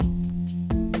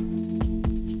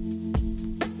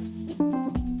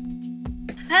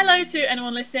Hello to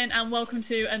anyone listening and welcome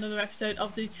to another episode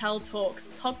of the Tell Talks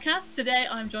podcast. Today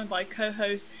I'm joined by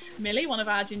co-host Millie, one of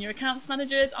our junior accounts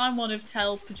managers. I'm one of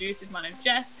Tell's producers. My name's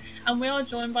Jess, and we are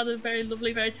joined by the very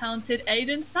lovely, very talented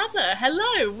Aidan Sadler.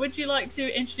 Hello, would you like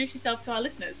to introduce yourself to our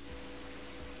listeners?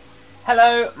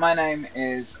 Hello, my name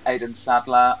is Aidan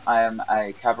Sadler. I am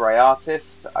a cabaret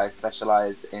artist. I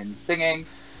specialise in singing,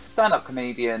 stand-up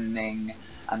comedianing,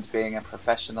 and being a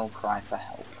professional cry for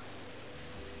help.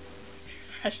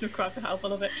 Professional cry for help, I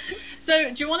love it.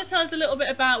 So, do you want to tell us a little bit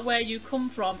about where you come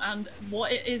from and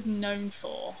what it is known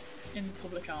for in the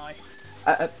public eye?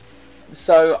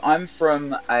 So, I'm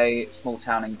from a small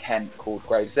town in Kent called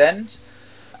Gravesend.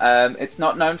 It's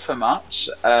not known for much.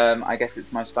 I guess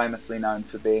it's most famously known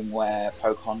for being where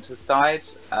Pocahontas died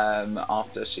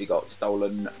after she got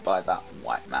stolen by that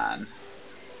white man.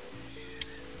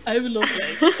 Oh,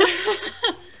 lovely.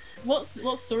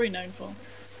 What's Surrey known for?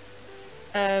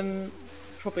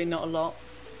 Probably not a lot,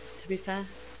 to be fair.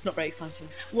 It's not very exciting.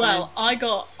 So. Well, I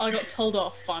got told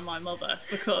off by my mother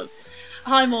because,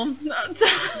 hi mum.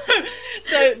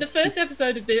 So the first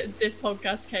episode of this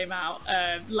podcast came out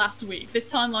last week. This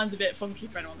timeline's a bit funky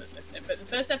for anyone that's listening, but the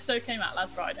first episode came out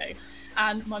last Friday,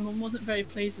 and my mum wasn't very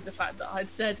pleased with the fact that I'd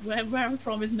said where I'm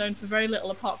from is known for very little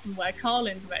apart from where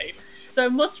Carlin's made. So I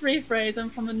must rephrase,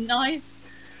 I'm from a nice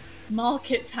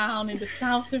market town in the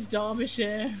south of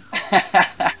Derbyshire.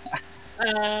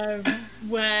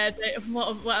 Where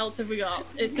what else have we got?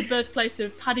 It's the birthplace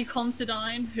of Paddy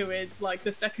Considine, who is like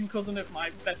the second cousin of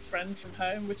my best friend from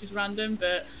home, which is random,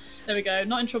 but there we go.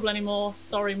 Not in trouble anymore.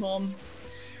 Sorry, mum.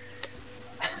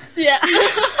 Yeah.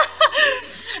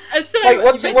 So, wait,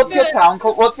 what's your town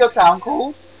called? What's your town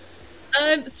called?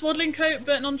 Swadlincote,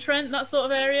 Burton-on-Trent, that sort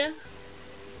of area.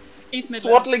 East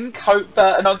Midlands. Swadlincote,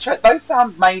 Burton-on-Trent. Those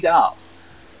sound made up.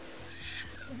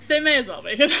 They may as well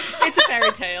be. It's a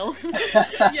fairy tale.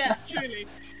 Yeah, truly.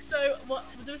 So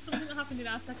there was something that happened in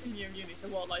our second year of uni, so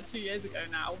like 2 years ago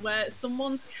now, where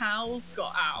someone's cows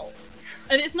got out.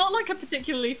 And it's not like a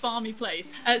particularly farmy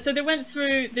place. So they went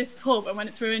through this pub and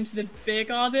went through into the beer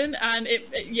garden, and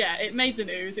it made the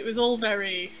news. It was all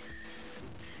very...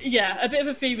 Yeah, a bit of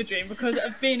a fever dream, because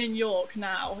of being in York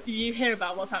now, you hear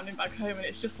about what's happening back home, and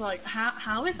it's just like,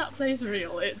 how is that place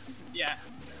real? It's,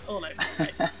 all over the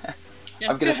place. Yeah,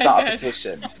 I'm going to start a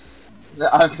petition.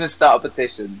 I'm going to start a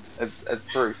petition as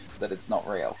proof that it's not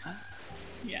real.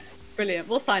 Yes. Brilliant.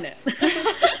 We'll sign it.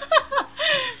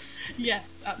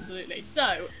 Yes, absolutely.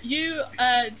 So, you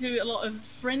do a lot of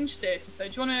fringe theatre. So,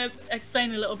 do you want to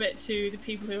explain a little bit to the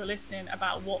people who are listening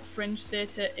about what fringe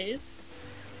theatre is?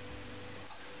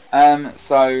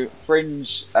 So,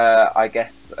 fringe, I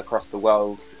guess, across the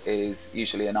world is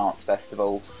usually an arts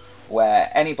festival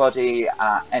where anybody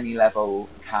at any level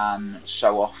can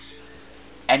show off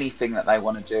anything that they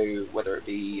want to do, whether it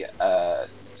be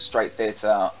straight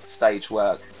theatre, stage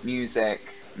work, music,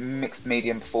 mixed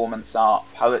medium performance art,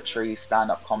 poetry,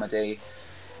 stand-up comedy.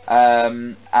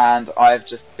 And I've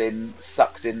just been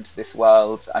sucked into this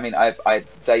world. I mean, I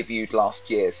debuted last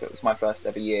year, so it was my first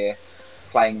ever year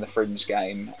playing the fringe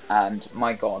game, and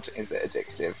my God, is it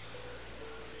addictive.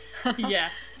 Yeah.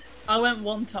 I went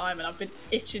one time and I've been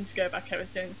itching to go back ever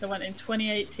since. I went in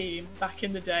 2018, back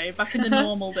in the day, back in the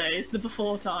normal days, the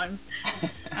before times.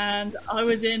 And I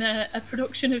was in a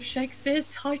production of Shakespeare's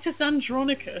Titus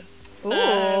Andronicus.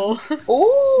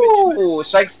 Ooh,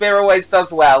 Shakespeare always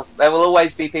does well. There will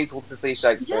always be people to see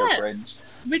Shakespeare at Fringe.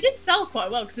 We did sell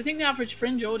quite well, because I think the average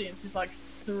Fringe audience is like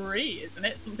 3, isn't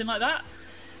it? Something like that.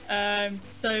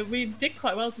 So we did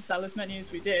quite well to sell as many as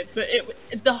we did, but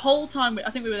the whole time, I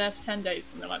think we were there for 10 days,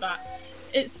 something like that.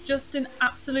 It's just an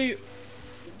absolute,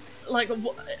 like,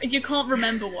 you can't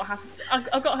remember what happened.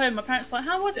 I got home, my parents were like,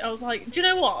 how was it? I was like, do you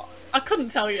know what? I couldn't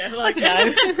tell you. Like, I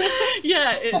don't know.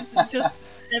 Yeah, it's just,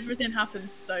 everything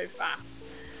happens so fast.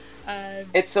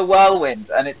 It's a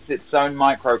whirlwind, and it's its own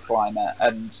microclimate,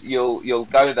 and you'll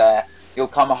go there. You'll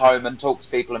come home and talk to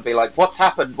people and be like, what's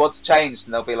happened? What's changed?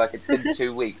 And they'll be like, it's been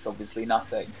 2 weeks, obviously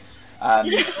nothing. And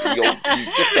you just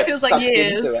get Feels sucked like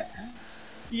years. into it.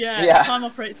 Yeah, time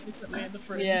operates differently in the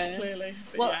fringe, clearly.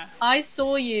 But well, I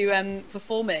saw you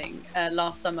performing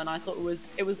last summer, and I thought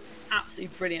it was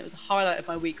absolutely brilliant. It was a highlight of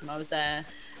my week when I was there.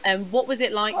 What was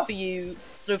it like for you?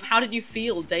 Sort of, how did you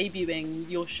feel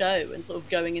debuting your show and sort of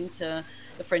going into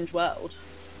the fringe world?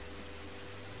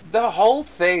 The whole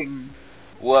thing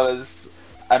was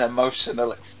an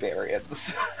emotional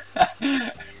experience,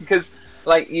 because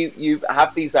like you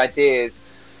have these ideas,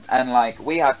 and like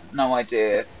we had no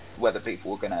idea whether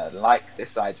people were gonna like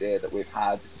this idea that we've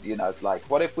had. You know, like,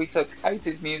 what if we took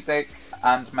 80s music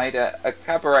and made a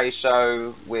cabaret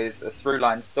show with a through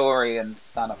line story and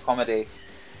stand-up comedy?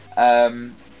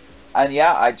 And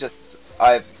yeah,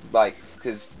 I like,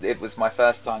 because it was my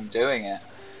first time doing it.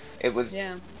 It was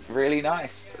Yeah. really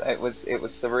nice. It was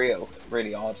surreal,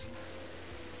 really odd.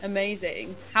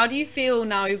 Amazing. How do you feel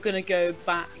now you're going to go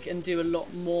back and do a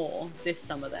lot more this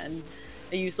summer then?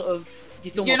 Are you sort of, do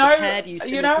you feel more prepared? Are you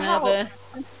still nervous?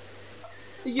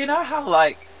 You know how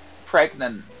like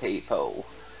pregnant people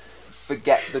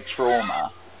forget the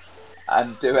trauma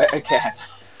and do it again?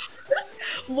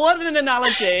 What an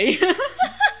analogy.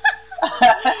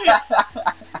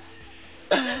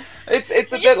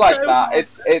 It's a bit like that.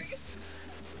 It's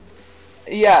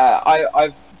yeah,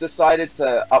 I've decided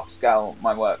to upscale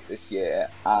my work this year,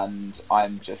 and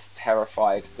I'm just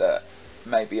terrified that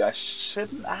maybe I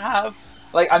shouldn't have.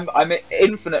 Like, I'm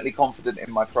infinitely confident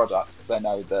in my product because I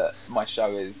know that my show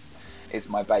is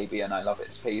my baby and I love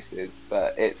it to pieces.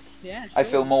 But it's I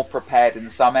feel more prepared in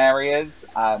some areas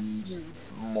and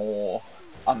more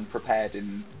unprepared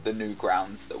in the new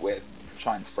grounds that we're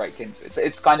trying to break into.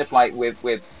 It's kind of like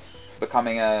with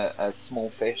becoming a small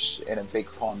fish in a big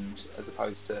pond as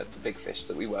opposed to the big fish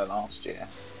that we were last year.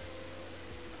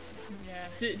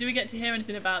 Yeah. Do we get to hear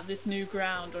anything about this new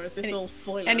ground, or is this all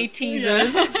spoilers? Any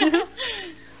teasers?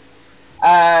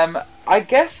 I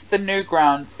guess the new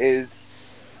ground is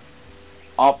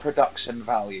our production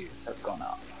values have gone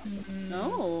up.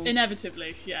 Oh.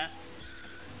 Inevitably, yeah.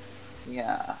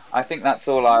 Yeah, I think that's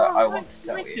all I want to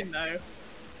tell you. Though.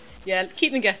 Yeah,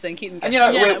 keep them guessing. Keep them And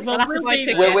guessing. you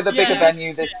know, we're with a bigger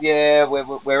venue this year.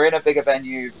 We're in a bigger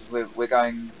venue. We're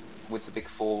going with the Big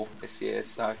Four this year.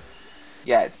 So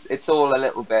yeah, it's all a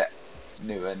little bit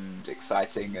new and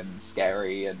exciting and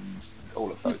scary and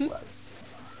all of those words.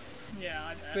 Yeah,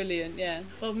 I know. Brilliant. Yeah.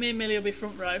 Well, me and Millie will be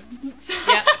front row.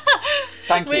 Yeah.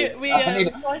 Thank you.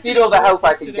 I need all the help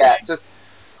I can get. Just.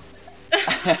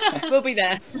 We'll be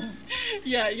there.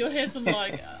 Yeah, you'll hear some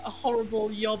like a horrible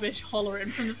yobbish hollering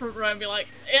from the front row and be like,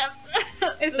 "Yeah,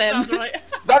 it's that them." sounds right."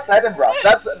 That's Edinburgh.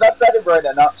 That's Edinburgh in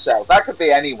a nutshell. That could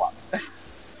be anyone.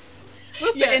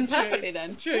 We'll fit in perfectly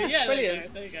then. True. Yeah.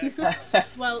 Brilliant. There you go.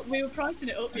 Well, we were pricing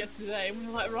it up yesterday, and we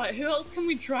were like, right, who else can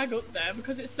we drag up there?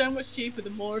 Because it's so much cheaper the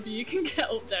more of you can get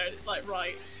up there. And it's like,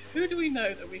 right, who do we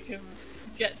know that we can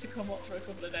get to come up for a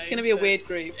couple of days? It's going to be a weird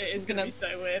group. It is going to be so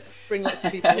weird. Bring lots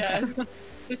of people. Yeah.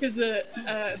 This is the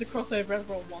crossover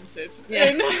everyone wanted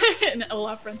in all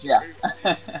our friendship group.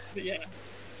 But yeah.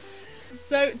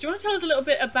 So, do you want to tell us a little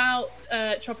bit about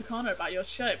Tropicana, about your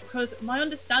show? Because my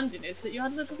understanding is that you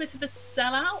had a little bit of a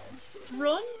sellout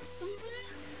run somewhere.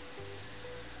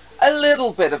 A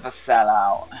little bit of a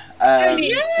sellout.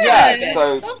 Yeah.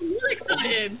 So that's really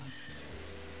exciting.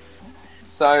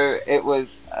 So it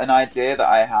was an idea that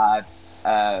I had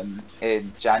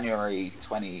in January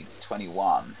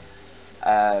 2021.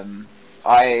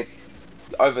 I,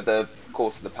 over the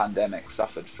course of the pandemic,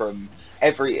 suffered from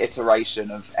every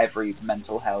iteration of every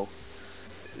mental health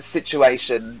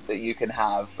situation that you can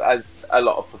have, as a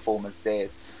lot of performers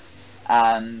did.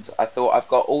 And I thought, I've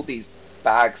got all these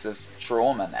bags of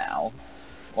trauma now.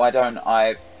 Why don't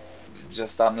I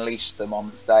just unleash them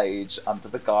on stage under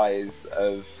the guise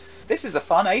of, this is a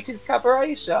fun 80s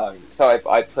cabaret show? So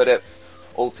I put it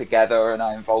all together, and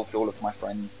I involved all of my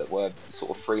friends that were sort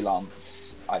of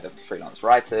freelance, either freelance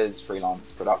writers,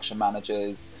 freelance production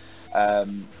managers,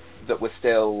 that were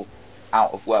still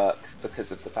out of work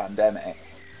because of the pandemic.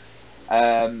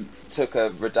 Took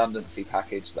a redundancy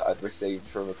package that I'd received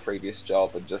from a previous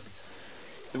job and just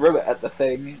threw it at the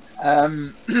thing.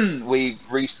 We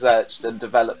researched and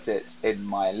developed it in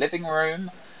my living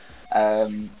room.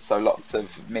 So lots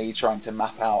of me trying to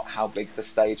map out how big the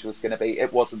stage was going to be.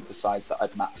 It wasn't the size that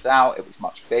I'd mapped out. It was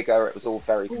much bigger. It was all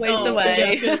very always the way. I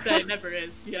was going to say, it never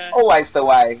is. Yeah. Always the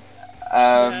way.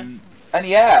 And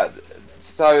yeah,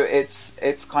 so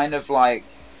it's kind of like,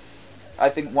 I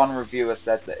think one reviewer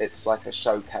said that it's like a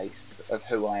showcase of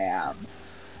who I am,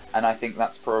 and I think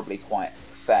that's probably quite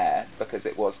fair, because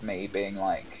it was me being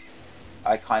like,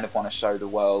 I kind of want to show the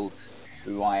world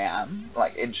who I am,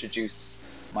 like introduce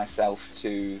myself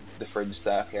to the fringe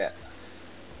circuit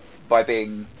by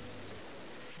being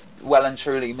well and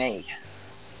truly me.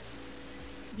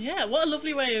 Yeah, what a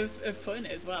lovely way of putting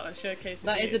it as well, a showcase.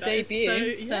 That is a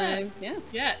debut.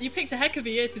 Yeah, you picked a heck of a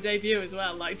year to debut as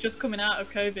well, like just coming out of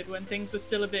COVID when things were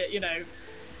still a bit,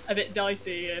 a bit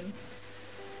dicey and...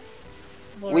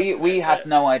 We had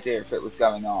no idea if it was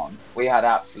going on. We had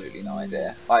absolutely no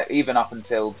idea. Like, even up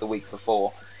until the week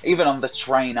before, even on the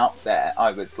train up there,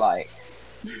 I was like,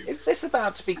 is this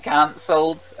about to be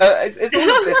cancelled? Is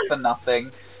all of this for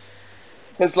nothing?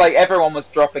 Because like everyone was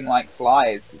dropping like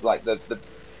flies. Like the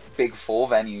big four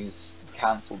venues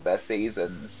cancelled their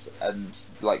seasons, and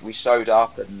like we showed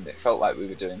up and it felt like we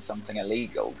were doing something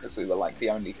illegal because we were like the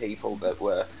only people that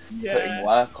were putting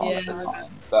work on at the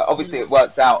time. But obviously it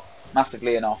worked out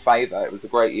massively in our favour. It was a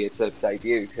great year to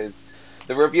debut because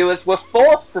the reviewers were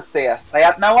forced to see us. They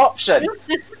had no option.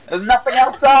 There was nothing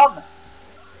else on.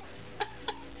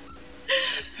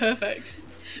 Perfect.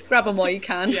 Grab them while you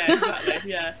can. Yeah,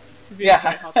 exactly. Yeah.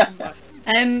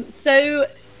 Yeah. So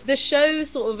the show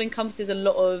sort of encompasses a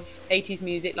lot of 80s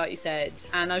music, like you said,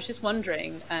 and I was just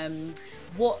wondering,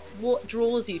 what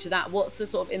draws you to that? What's the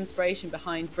sort of inspiration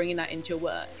behind bringing that into your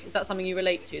work? Is that something you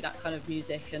relate to, that kind of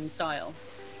music and style?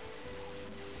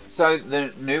 So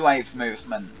the new wave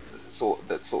movement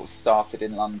that sort of started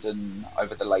in London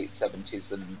over the late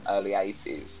 70s and early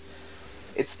 80s,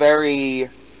 it's very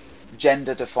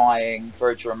gender defying,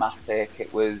 very dramatic.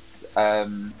 It was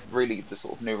really the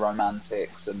sort of new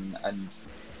romantics and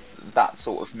that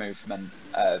sort of movement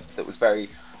that was very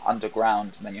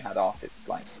underground, and then you had artists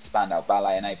like Spandau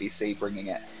Ballet and ABC bringing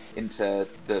it into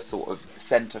the sort of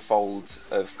centerfold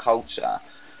of culture.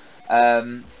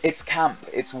 It's camp,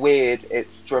 it's weird,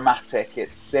 it's dramatic,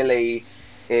 it's silly,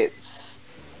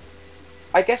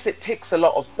 I guess it ticks a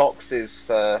lot of boxes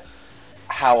for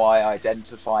how I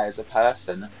identify as a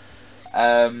person.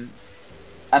 And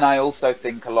I also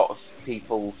think a lot of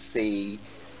people see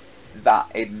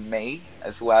that in me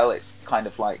as well. It's kind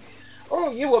of like,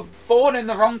 oh, you were born in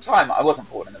the wrong time. I wasn't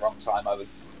born in the wrong time. I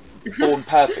was born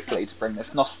perfectly to bring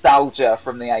this nostalgia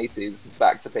from the 80s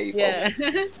back to people. Yeah.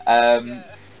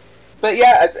 But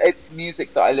yeah, it's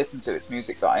music that I listen to. It's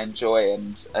music that I enjoy,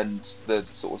 and the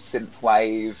sort of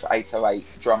synthwave, 808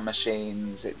 drum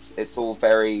machines. It's all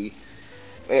very.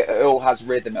 It all has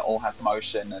rhythm. It all has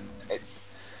motion, and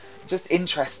it's just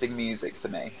interesting music to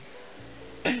me.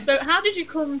 So how did you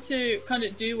come to kind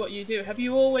of do what you do? Have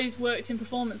you always worked in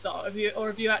performance art?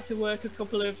 Have you had to work a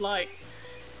couple of like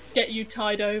get you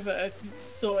tied over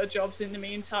sort of jobs in the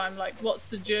meantime? Like, what's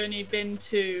the journey been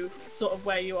to sort of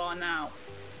where you are now?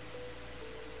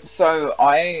 So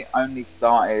I only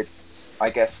started,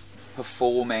 I guess,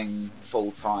 performing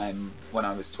full time when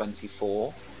I was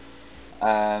 24.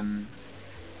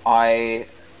 I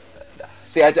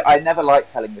never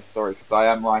like telling this story because I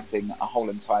am writing a whole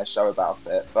entire show about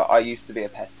it. But I used to be a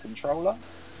pest controller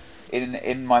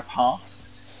in my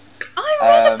past. I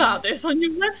read about this on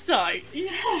your website. Yeah.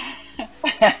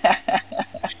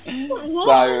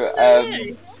 So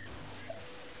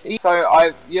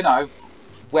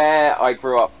where I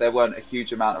grew up, there weren't a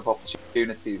huge amount of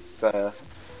opportunities for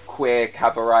queer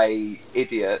cabaret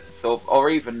idiots or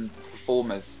even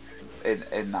performers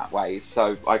in that way.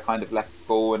 So I kind of left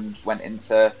school and went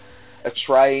into a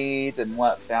trade and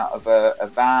worked out of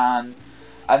a van.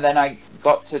 And then I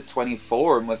got to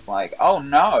 24 and was like, oh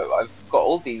no, I've got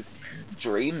all these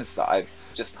dreams that I've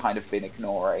just kind of been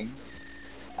ignoring.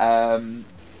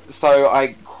 So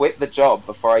I quit the job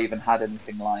before I even had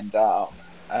anything lined up.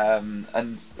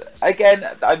 And again,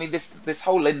 I mean, this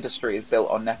whole industry is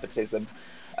built on nepotism.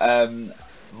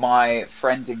 My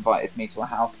friend invited me to a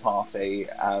house party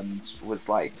and was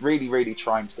like really, really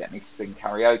trying to get me to sing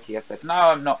karaoke. I said, no,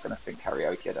 I'm not going to sing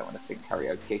karaoke. I don't want to sing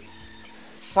karaoke.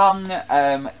 Sung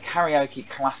karaoke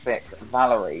classic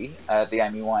Valerie, the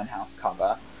Amy Winehouse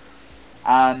cover.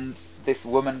 And this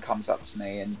woman comes up to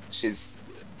me and she's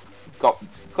got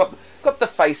the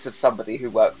face of somebody who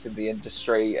works in the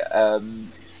industry, and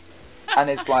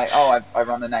it's like, oh, I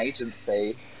run an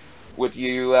agency. Would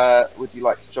you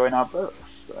like to join our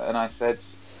books? And I said,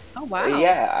 oh wow,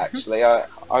 yeah, actually,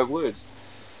 I would.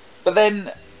 But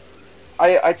then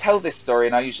I tell this story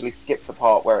and I usually skip the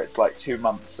part where it's like 2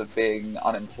 months of being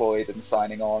unemployed and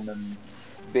signing on and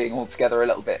being altogether a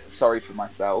little bit sorry for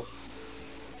myself.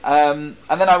 And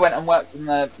then I went and worked in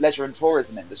the leisure and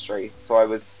tourism industry. So I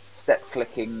was step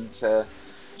clicking to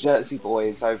Jersey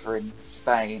Boys over in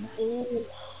Spain. Ooh,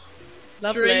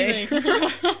 lovely.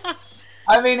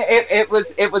 I mean, it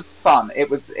was fun. It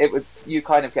was you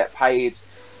kind of get paid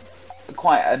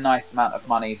quite a nice amount of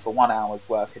money for 1 hour's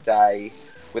work a day,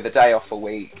 with a day off a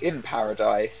week in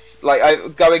paradise.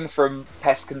 Like going from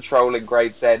pest control in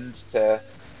Gravesend to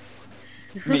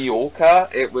Mallorca,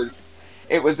 it was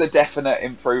a definite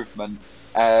improvement.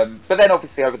 But then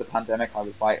obviously over the pandemic, I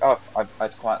was like, oh,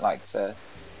 I'd quite like to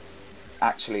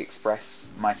actually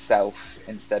express myself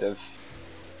instead of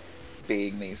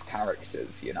being these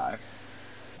characters, you know.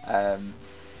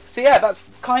 So yeah, that's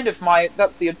kind of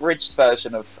that's the abridged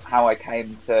version of how I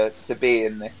came to be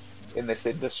in this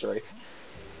industry.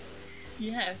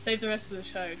 Yeah, save the rest for the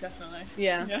show, definitely.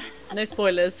 Yeah. No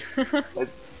spoilers.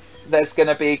 There's going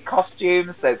to be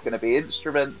costumes, there's going to be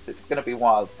instruments, it's going to be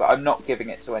wild. So I'm not giving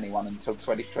it to anyone until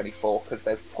 2024 because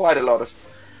there's quite a lot of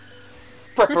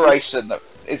preparation that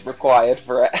is required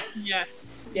for it.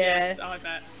 Yes. Yeah. Yes, I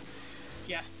bet.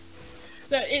 Yes.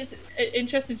 So it's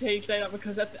interesting to hear you say that,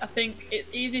 because I think it's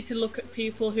easy to look at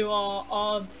people who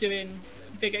are doing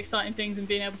big exciting things and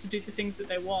being able to do the things that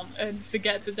they want, and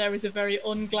forget that there is a very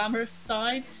unglamorous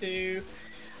side to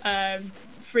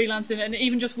freelancing, and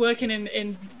even just working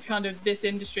in kind of this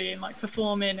industry, and like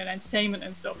performing and entertainment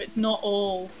and stuff. It's not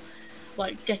all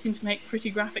like getting to make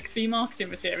pretty graphics for your marketing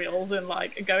materials and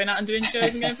like going out and doing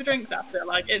shows and going for drinks after.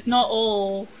 Like, it's not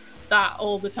all that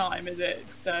all the time, is it?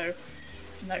 So,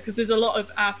 you know, because there's a lot of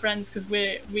our friends, because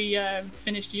we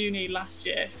finished uni last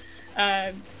year,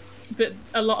 but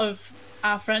a lot of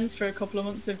our friends for a couple of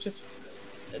months have just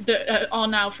that are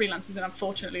now freelancers and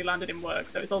unfortunately landed in work,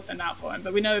 so it's all turned out for them.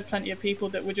 But we know plenty of people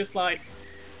that were just like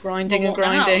grinding well, and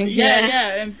grinding.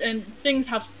 Yeah, and things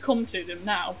have come to them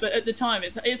now. But at the time,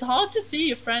 it's hard to see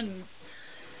your friends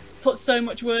put so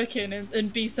much work in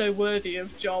and be so worthy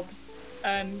of jobs,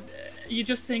 and you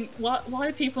just think, why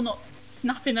are people not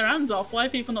snapping their hands off? Why are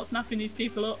people not snapping these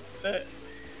people up? But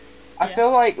I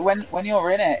feel like when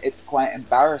you're in it, it's quite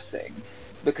embarrassing,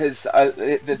 because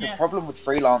the problem with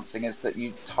freelancing is that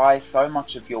you tie so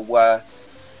much of your worth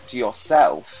to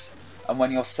yourself, and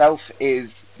when yourself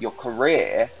is your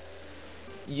career,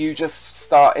 you just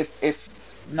start, if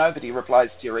nobody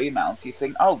replies to your emails, you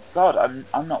think, oh god,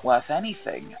 I'm not worth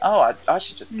anything. Oh, I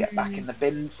should just get back in the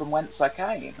bin from whence I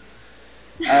came.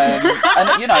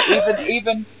 And you know,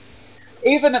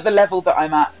 even at the level that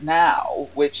I'm at now,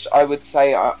 which I would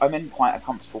say I'm in quite a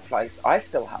comfortable place, I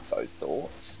still have those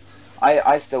thoughts.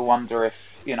 I still wonder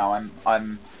if, you know,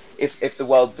 if the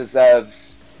world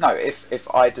deserves, no, if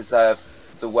I deserve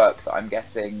the work that I'm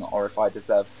getting, or if I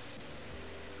deserve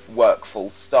work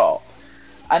full stop.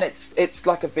 And it's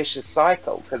like a vicious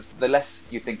cycle, because the less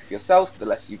you think of yourself, the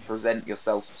less you present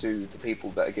yourself to the people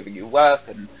that are giving you work,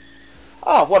 and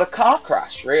oh, what a car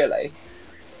crash, really.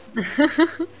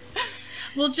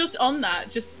 Well, just on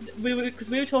that, because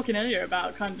we were talking earlier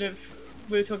about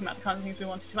we were talking about the kind of things we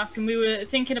wanted to ask, and we were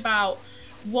thinking about,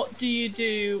 what do you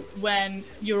do when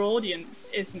your audience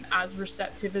isn't as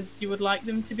receptive as you would like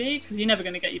them to be? Because you're never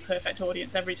going to get your perfect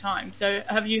audience every time. So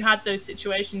have you had those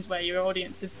situations where your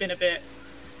audience has been a bit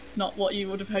not what you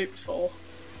would have hoped for?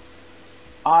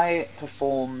 I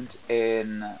performed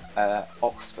in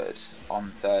Oxford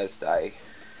on Thursday,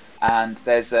 and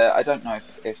there's I don't know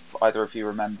if either of you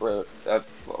remember,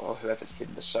 or whoever's seen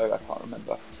the show, I can't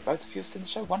remember. Both of you have seen the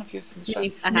show? One of you have seen the show?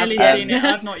 I have Nearly seen it,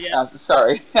 I've not yet.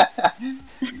 Sorry.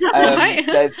 That's alright.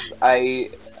 There's a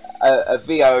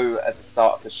VO at the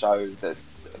start of the show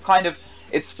that's kind of,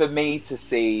 it's for me to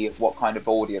see what kind of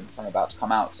audience I'm about to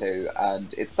come out to,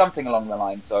 and it's something along the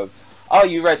lines of, are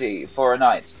you ready for a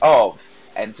night of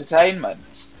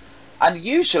entertainment? And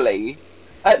usually,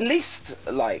 at least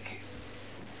like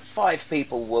 5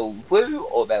 people will woo,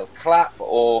 or they'll clap,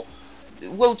 or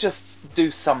will just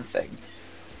do something.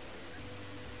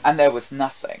 And there was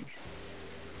nothing.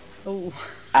 Oh.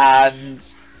 And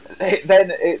then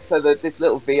this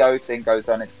little VO thing goes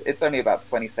on. It's only about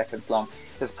 20 seconds long.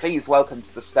 It says, please welcome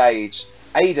to the stage,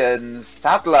 Aidan,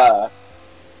 Sadler.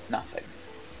 Nothing.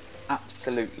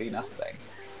 Absolutely nothing.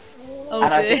 Oh,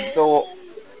 and dear. I just thought,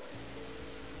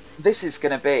 this is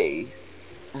going to be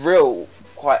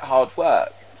quite hard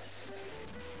work.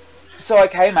 So I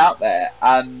came out there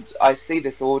and I see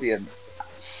this audience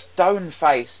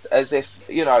stone-faced, as if,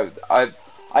 you know, I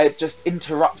had just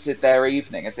interrupted their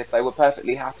evening, as if they were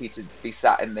perfectly happy to be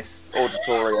sat in this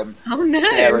auditorium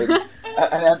staring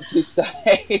at an empty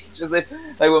stage, as if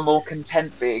they were more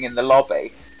content being in the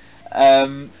lobby.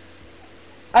 And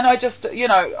I just, you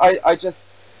know, I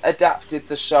just adapted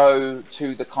the show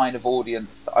to the kind of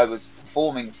audience that I was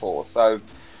performing for. So,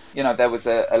 you know, there was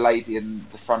a lady in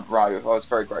the front row who I was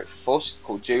very grateful for. She's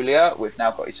called Julia. We've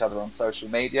now got each other on social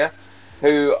media,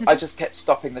 who I just kept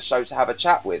stopping the show to have a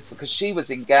chat with, because she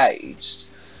was engaged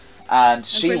and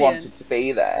she wanted to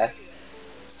be there.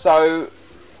 So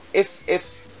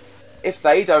if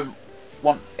they don't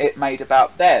want it made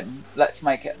about them, let's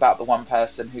make it about the one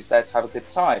person who's there to have a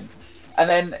good time. And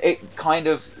then it kind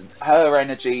of, her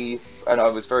energy, and I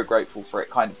was very grateful for it,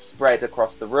 kind of spread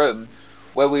across the room,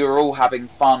 where we were all having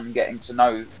fun getting to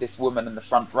know this woman in the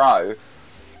front row.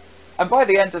 And by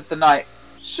the end of the night,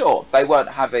 sure, they weren't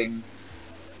having,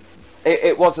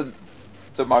 it wasn't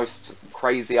the most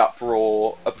crazy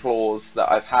uproar applause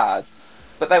that I've had,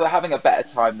 but they were having a better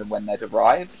time than when they'd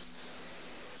arrived.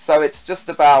 So it's just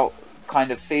about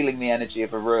kind of feeling the energy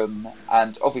of a room,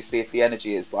 and obviously if the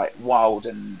energy is like wild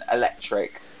and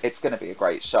electric, it's going to be a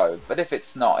great show. But if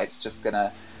it's not, it's just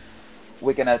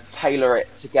we're going to tailor it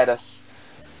to get us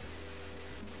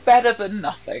better than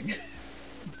nothing.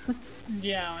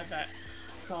 Yeah, I bet.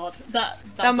 God, that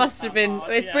must have been.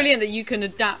 hard, It's yeah. brilliant that you can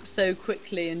adapt so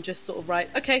quickly and just sort of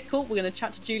okay, cool. We're going to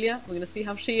chat to Julia. We're going to see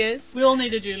how she is. We all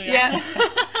need a Julia. Yeah,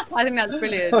 I think that's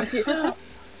brilliant.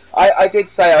 I did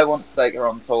say I want to take her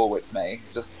on tour with me,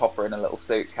 just pop her in a little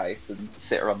suitcase and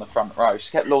sit her on the front row.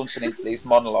 She kept launching into these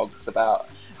monologues about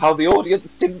how the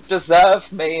audience didn't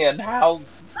deserve me and how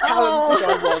talented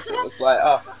I was. It was like,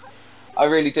 oh, I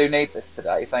really do need this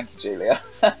today. Thank you, Julia.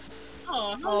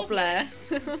 Oh, bless.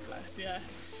 Bless, yeah.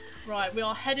 Right, we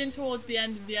are heading towards the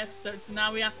end of the episode, so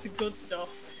now we ask the good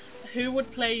stuff. Who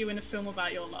would play you in a film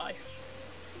about your life?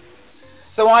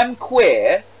 So I'm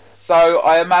queer, so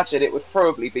I imagine it would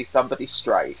probably be somebody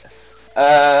straight.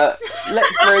 Let's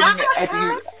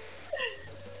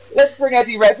bring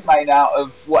Eddie Redmayne out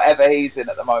of whatever he's in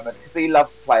at the moment, because he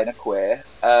loves playing a queer.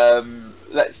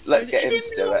 Let's get him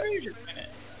to do it. Rouge at the minute?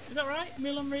 Is that right?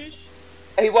 Moulin Rouge?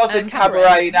 He was in Cabaret.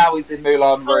 Cabaret. Now he's in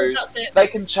Moulin Rouge. That's it. They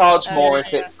can charge more yeah,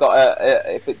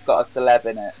 if it's got a celeb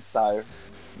in it. So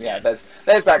yeah,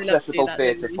 there's accessible that,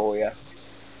 theatre don't for you.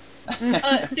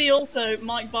 See also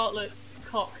Mike Bartlett's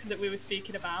cock that we were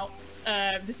speaking about.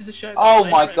 This is a show. Oh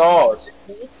my god!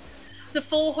 The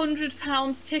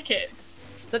 £400 tickets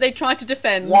That they tried to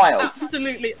defend. Wild.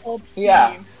 absolutely obscene.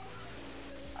 Yeah.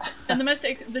 And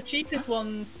the cheapest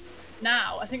ones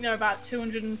now, I think they're about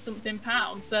 200 and something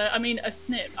pounds. So I mean, a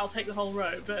snip, I'll take the whole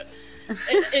row. But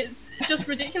it's just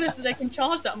ridiculous that they can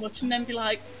charge that much and then be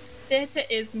like, theatre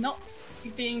is not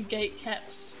being gate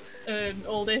kept and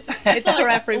all this. It's like, for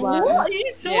everyone. What are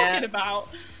you talking Yeah. about?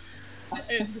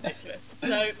 It was ridiculous.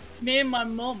 So me and my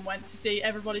mum went to see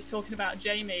Everybody's Talking About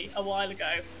Jamie a while ago,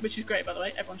 which is great, by the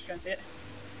way. Everyone should go and see it.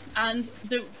 And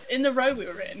in the row we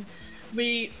were in,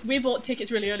 we bought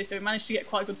tickets really early, so we managed to get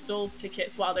quite good stalls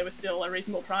tickets while they were still a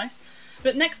reasonable price.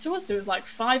 But next to us there was like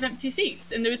 5 empty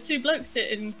seats, and there was 2 blokes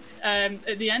sitting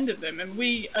at the end of them, and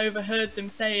we overheard them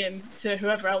saying to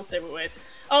whoever else they were with,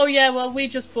 "Oh yeah, well we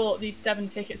just bought these 7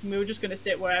 tickets and we were just going to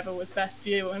sit wherever was best for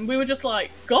you." And we were just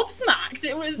like gobsmacked.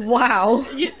 It was Wow.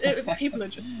 people are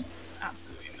just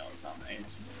absolutely nuts, aren't they?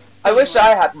 It's just I so wish wrong.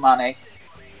 I had money.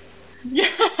 Yeah.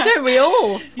 Don't we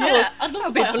all? Yeah, I'd love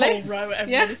to be buy a whole bliss. row at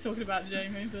Yeah. Everybody's Talking About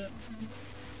Jamie, but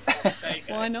there you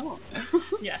go. Why not?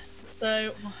 Yes.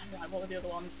 So, right, what were the other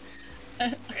ones?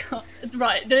 I can't,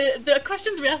 right, the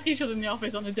questions we ask each other in the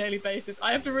office on a daily basis,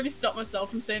 I have to really stop myself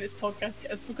from saying it's podcast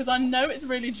guests because I know it's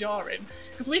really jarring.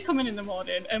 Because we come in the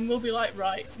morning and we'll be like,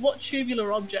 right, what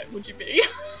tubular object would you be?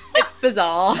 It's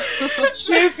bizarre.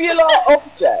 Tubular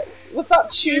object. Was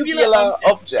that tubular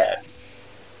object?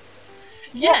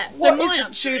 Yeah. What, So what my is a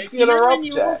answer is, tubular when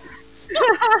you object?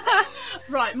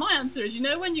 Right, my answer is,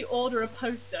 when you order a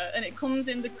poster and it comes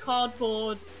in the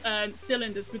cardboard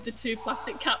cylinders with the 2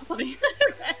 plastic caps on either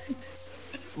end.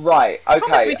 Right. promise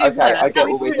Okay. we do Okay. that. I get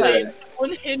what we're Really doing.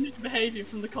 unhinged behaviour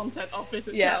from the content office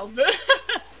Yeah. itself. But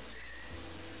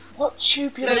What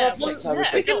tubular Yeah, object well, I would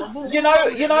yeah, be? go on.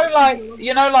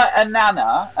 You know, like a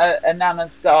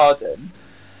nana's garden.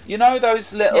 You know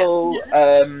those little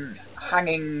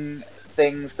hanging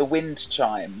things, the wind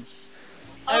chimes.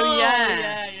 Oh,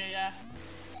 yeah. yeah.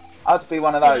 I'd be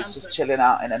one of Good those, answer. just chilling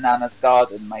out in a nana's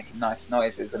garden, making nice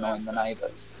noises, annoying the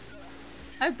neighbours.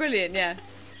 Oh, brilliant, yeah.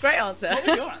 Great answer. What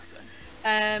was your answer?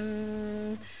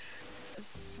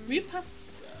 Were you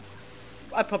pass?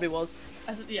 I probably was.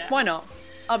 Yeah. Why not?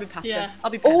 I'll be pasta. Yeah.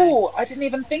 I'll be penne. Oh, I didn't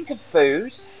even think of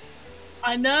food.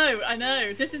 I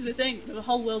know. This is the thing. There's a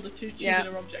whole world of tubular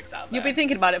Yeah. objects out there. You'll be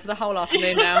thinking about it for the whole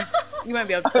afternoon now. You won't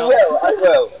be able to I stop. will. I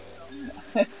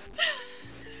will.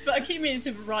 But I keep meaning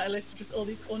to write a list of just all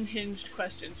these unhinged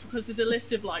questions because there's a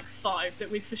list of like 5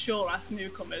 that we for sure ask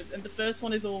newcomers, and the first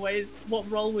one is always, what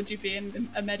role would you be in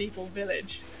a medieval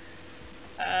village?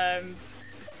 And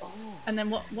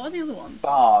then what are the other ones?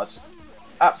 Bard.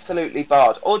 Absolutely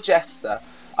bard. Or jester.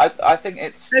 I think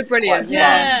it's So brilliant. quite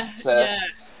Yeah, fun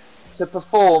to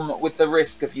perform with the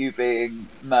risk of you being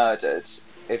murdered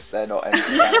if they're not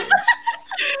entertained.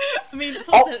 I mean,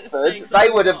 Oxford, they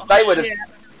would have Yeah.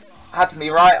 had me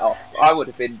right off. I would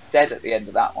have been dead at the end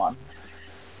of that one.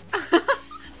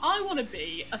 I want to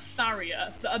be a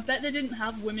farrier, but I bet they didn't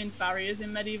have women farriers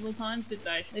in medieval times, did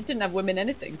they? They didn't have women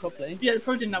anything, probably. Yeah, they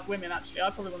probably didn't have women, actually. I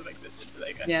probably wouldn't have existed, so there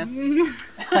you go. Yeah.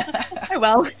 Oh,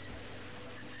 well.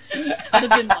 I'd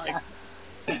have been like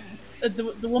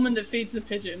the woman that feeds the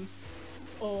pigeons,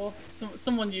 or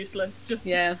someone useless, just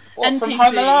Yeah. What, from NPC.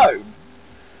 Home Alone?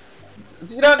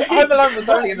 Do you know Home Alone was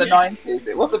only in the 90s?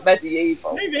 It wasn't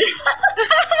medieval. Maybe.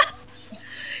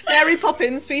 Mary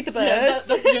Poppins, feed the birds. Yeah,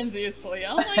 that's Gen Z is for you.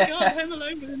 Oh my god, Home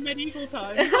Alone was in medieval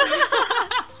times.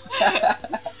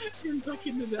 From back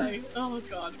in the day. Oh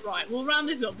god. Right, we'll round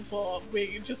this up before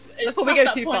we go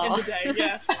too far in the day.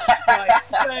 Yeah. Right.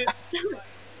 So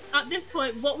at this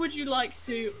point, what would you like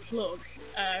to plug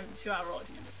to our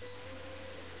audience?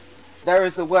 There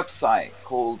is a website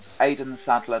called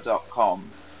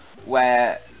aidansadler.com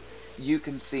where you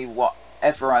can see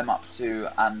whatever I'm up to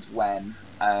and when.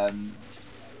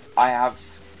 I have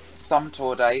some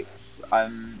tour dates.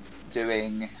 I'm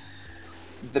doing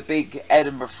the big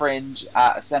Edinburgh Fringe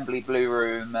at Assembly Blue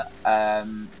Room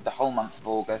the whole month of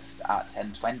August at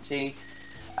 10:20.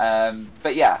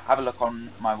 But yeah, have a look on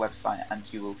my website and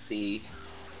you will see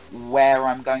where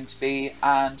I'm going to be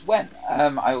and when.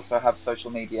 I also have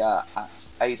social media at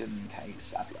Aidan K.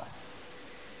 Sadler.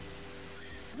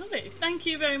 Lovely. Thank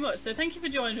you very much. So thank you for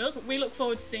joining us. We look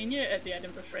forward to seeing you at the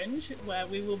Edinburgh Fringe, where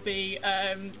we will be.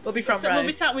 We'll be front row. We'll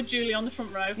be sat with Julie on the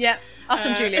front row. Yeah, us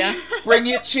and Julia. Bring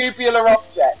your tubular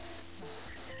objects.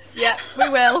 Yeah, we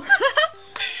will.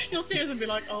 You'll see us and be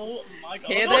like, oh my god.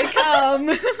 Here they come.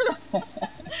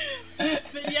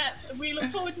 But yeah, we look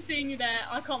forward to seeing you there.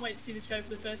 I can't wait to see the show for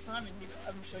the first time, and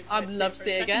I'm sure I'd love to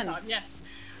see it again. Time. Yes.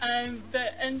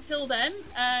 But until then,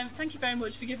 thank you very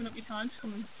much for giving up your time to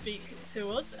come and speak to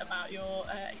us about your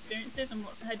experiences and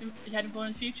what's heading for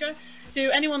in the future.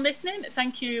 To anyone listening,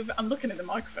 thank you. I'm looking at the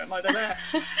microphone like they're there.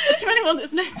 To anyone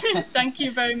that's listening, thank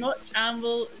you very much, and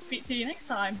we'll speak to you next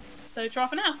time. So, try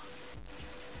for now.